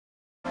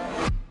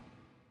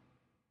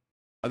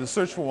The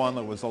Search for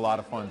Wanlet was a lot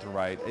of fun to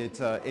write.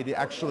 It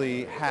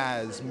actually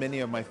has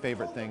many of my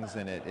favorite things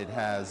in it.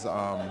 It's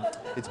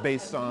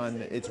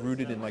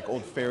rooted in like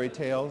old fairy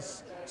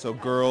tales. So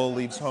girl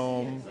leaves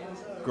home,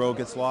 girl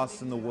gets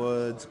lost in the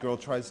woods, girl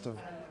tries to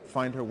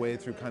find her way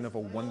through kind of a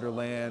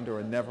Wonderland or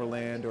a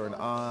Neverland or an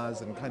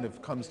Oz and kind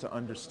of comes to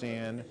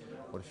understand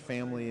what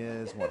family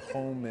is, what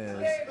home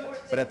is.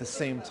 But at the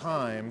same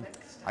time,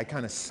 I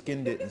kind of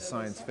skinned it in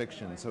science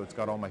fiction, so it's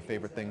got all my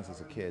favorite things as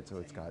a kid. So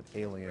it's got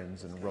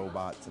aliens and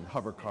robots and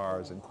hover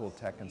cars and cool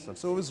tech and stuff.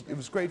 So it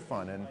was great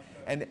fun,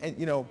 and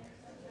you know,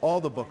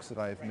 all the books that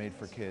I've made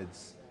for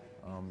kids,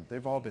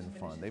 they've all been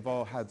fun. They've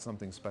all had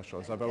something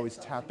special. So I've always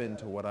tapped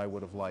into what I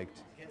would have liked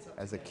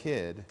as a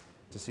kid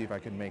to see if I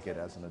could make it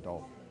as an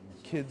adult.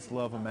 Kids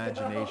love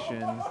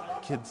imagination,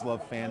 kids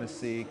love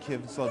fantasy,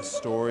 kids love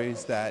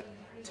stories that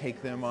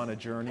take them on a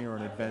journey or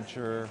an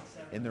adventure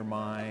in their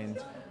mind,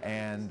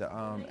 and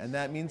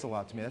that means a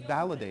lot to me. That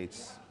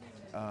validates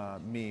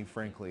me,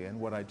 frankly, and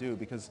what I do,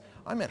 because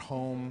I'm at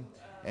home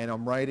and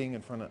I'm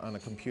writing on a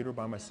computer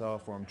by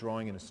myself, or I'm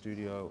drawing in a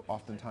studio,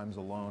 oftentimes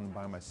alone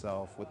by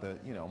myself with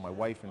my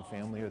wife and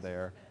family are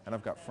there, and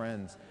I've got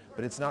friends.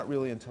 But it's not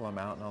really until I'm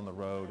out and on the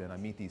road and I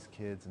meet these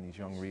kids and these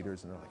young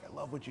readers and they're like, I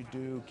love what you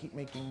do, keep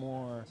making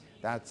more.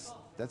 That's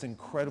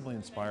incredibly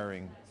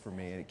inspiring for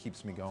me, and it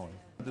keeps me going.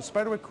 The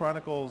Spiderwick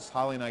Chronicles,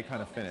 Holly and I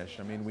kind of finished.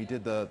 I mean, we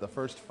did the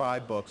first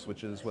 5 books,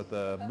 which is what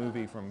the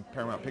movie from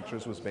Paramount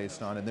Pictures was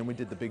based on, and then we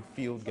did the big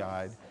field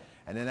guide.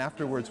 And then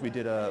afterwards we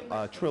did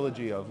a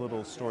trilogy of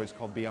little stories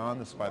called Beyond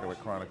the Spiderwick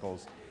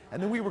Chronicles.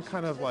 And then we were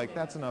kind of like,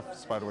 that's enough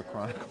Spiderwick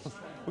Chronicles.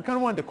 We kind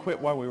of wanted to quit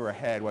while we were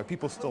ahead, while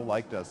people still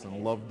liked us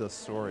and loved the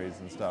stories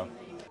and stuff.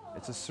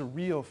 It's a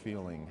surreal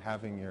feeling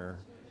having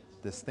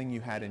this thing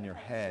you had in your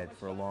head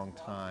for a long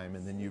time,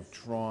 and then you've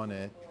drawn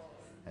it,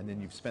 and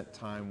then you've spent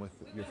time with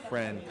your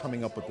friend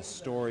coming up with the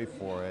story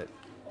for it,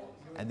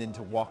 and then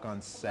to walk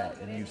on set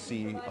and you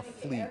see a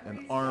fleet,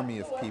 an army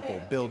of people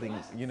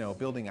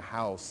building a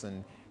house,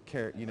 and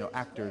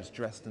actors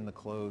dressed in the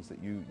clothes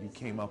that you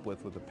came up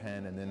with a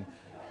pen, and then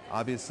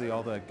obviously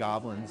all the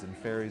goblins and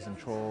fairies and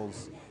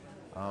trolls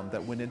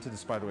that went into the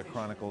Spiderwick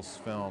Chronicles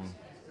film.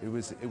 It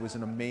was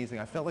an amazing.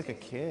 I felt like a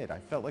kid. I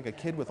felt like a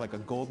kid with like a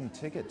golden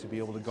ticket to be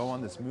able to go on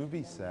this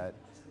movie set.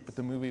 But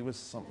the movie was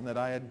something that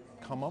I had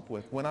come up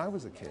with when I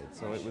was a kid.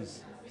 So it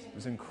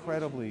was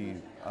incredibly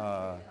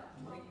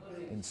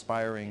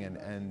inspiring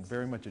and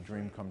very much a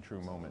dream come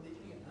true moment.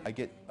 I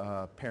get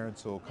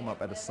parents who will come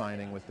up at a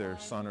signing with their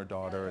son or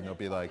daughter, and they'll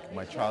be like,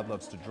 my child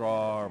loves to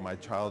draw, or my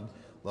child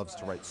loves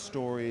to write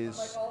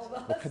stories.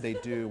 What could they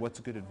do? What's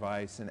good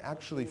advice? And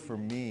actually for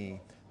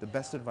me, the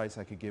best advice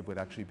I could give would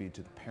actually be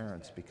to the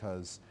parents,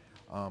 because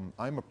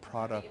I'm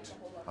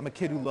a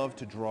kid who loved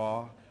to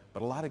draw,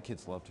 but a lot of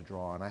kids love to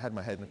draw, and I had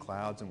my head in the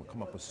clouds and would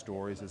come up with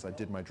stories as I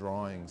did my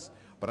drawings.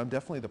 But I'm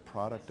definitely the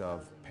product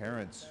of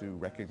parents who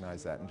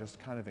recognized that and just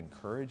kind of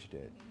encouraged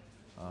it.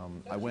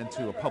 I went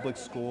to a public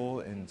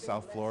school in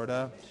South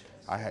Florida.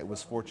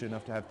 Was fortunate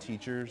enough to have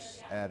teachers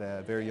at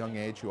a very young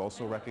age who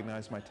also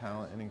recognized my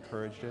talent and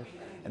encouraged it.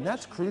 And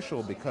that's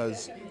crucial,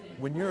 because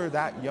when you're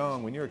that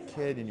young, when you're a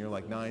kid and you're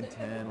like 9,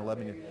 10,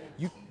 11,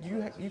 you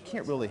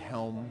can't really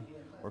helm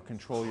or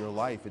control your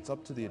life. It's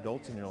up to the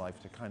adults in your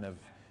life to kind of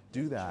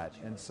do that.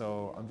 And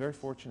so I'm very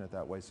fortunate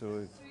that way.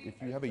 So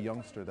if you have a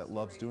youngster that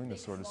loves doing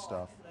this sort of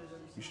stuff,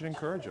 you should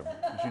encourage them,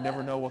 because you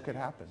never know what could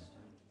happen.